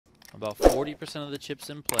About 40% of the chips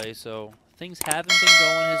in play, so things haven't been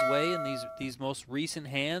going his way in these most recent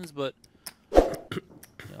hands, but you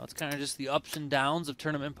know, it's kind of just the ups and downs of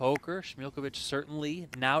tournament poker. Smilkovic certainly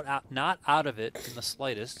not out of it in the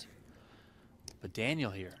slightest. But Daniel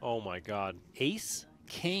here. Oh my God. Ace,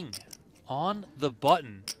 king on the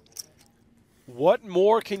button. What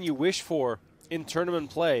more can you wish for in tournament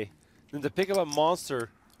play than to pick up a monster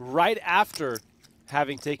right after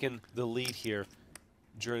having taken the lead here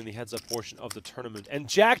during the heads-up portion of the tournament? And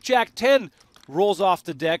Jack-Jack-10 rolls off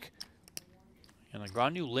the deck. And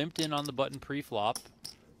Negreanu limped in on the button pre-flop.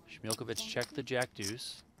 Smilkovic checked the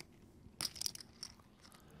Jack-Deuce.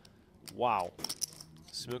 Wow.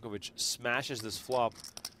 Smilkovic smashes this flop.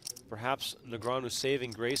 Perhaps Negreanu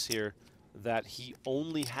saving grace here that he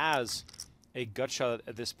only has a gut shot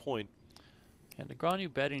at this point. And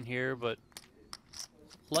Negreanu betting here, but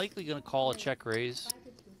likely going to call a check raise.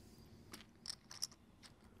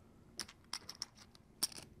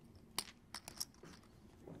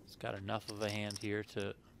 He's got enough of a hand here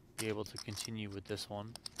to be able to continue with this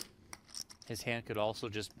one. His hand could also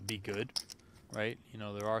just be good, right? You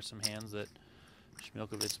know, there are some hands that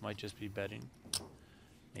Smilkovic might just be betting.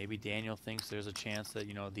 Maybe Daniel thinks there's a chance that,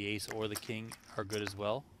 you know, the ace or the king are good as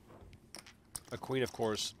well. A queen, of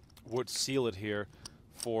course, would seal it here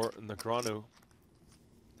for Negreanu.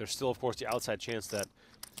 There's still, of course, the outside chance that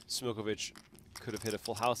Smilkovic could have hit a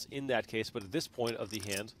full house in that case, but at this point of the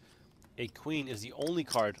hand, a queen is the only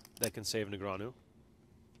card that can save Negreanu.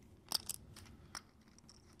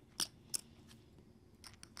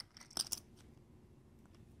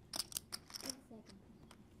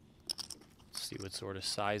 See what sort of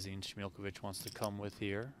sizing Smilkovic wants to come with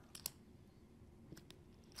here.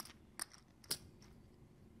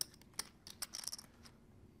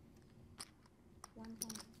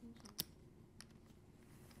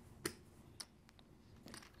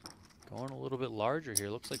 Going a little bit larger here.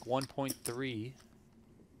 Looks like 1.3.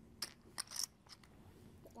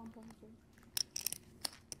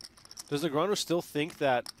 Does Negreanu still think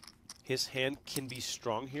that his hand can be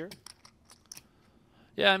strong here?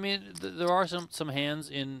 Yeah, I mean, there are some hands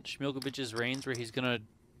in Smilkovic's range where he's going to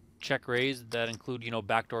check raise that include, you know,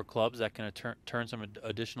 backdoor clubs that can turn some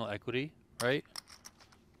additional equity, right?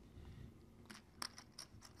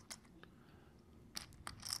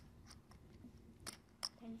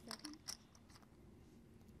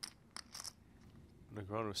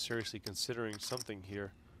 Negreanu is seriously considering something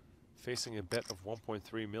here, facing a bet of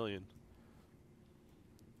 1.3 million.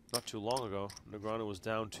 Not too long ago, Negreanu was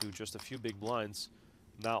down to just a few big blinds.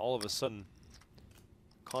 Now all of a sudden,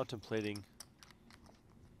 contemplating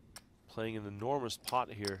playing an enormous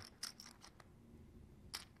pot here.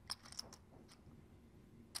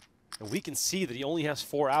 And we can see that he only has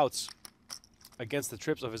 4 outs against the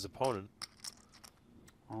trips of his opponent.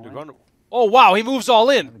 Negreanu, oh wow, he moves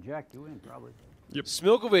all in. Jack, you win probably. Yep.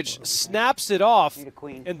 Smilkovic snaps it off, Need a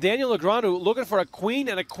queen. and Daniel Negreanu looking for a queen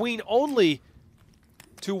and a queen only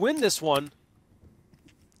to win this one.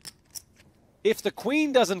 If the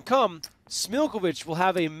queen doesn't come, Smilkovic will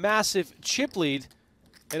have a massive chip lead,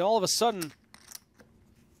 and all of a sudden,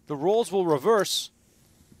 the roles will reverse.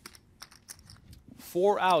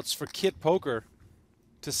 4 outs for Kit Poker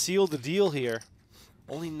to seal the deal here.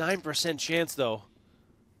 Only 9% chance, though.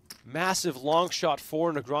 Massive long shot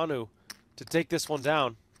for Negreanu to take this one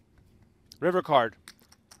down. River card.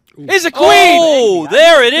 Ooh. Is a queen! Oh,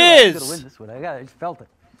 there it I'm gonna is! win this one. I just felt it.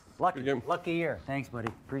 Lucky year. Thanks, buddy.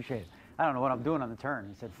 Appreciate it. I don't know what I'm doing on the turn.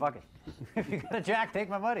 He said, fuck it. If you got a jack, take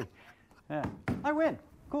my money. Yeah. I win.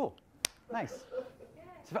 Cool. Nice.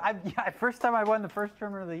 So first time I won the first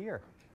tournament of the year.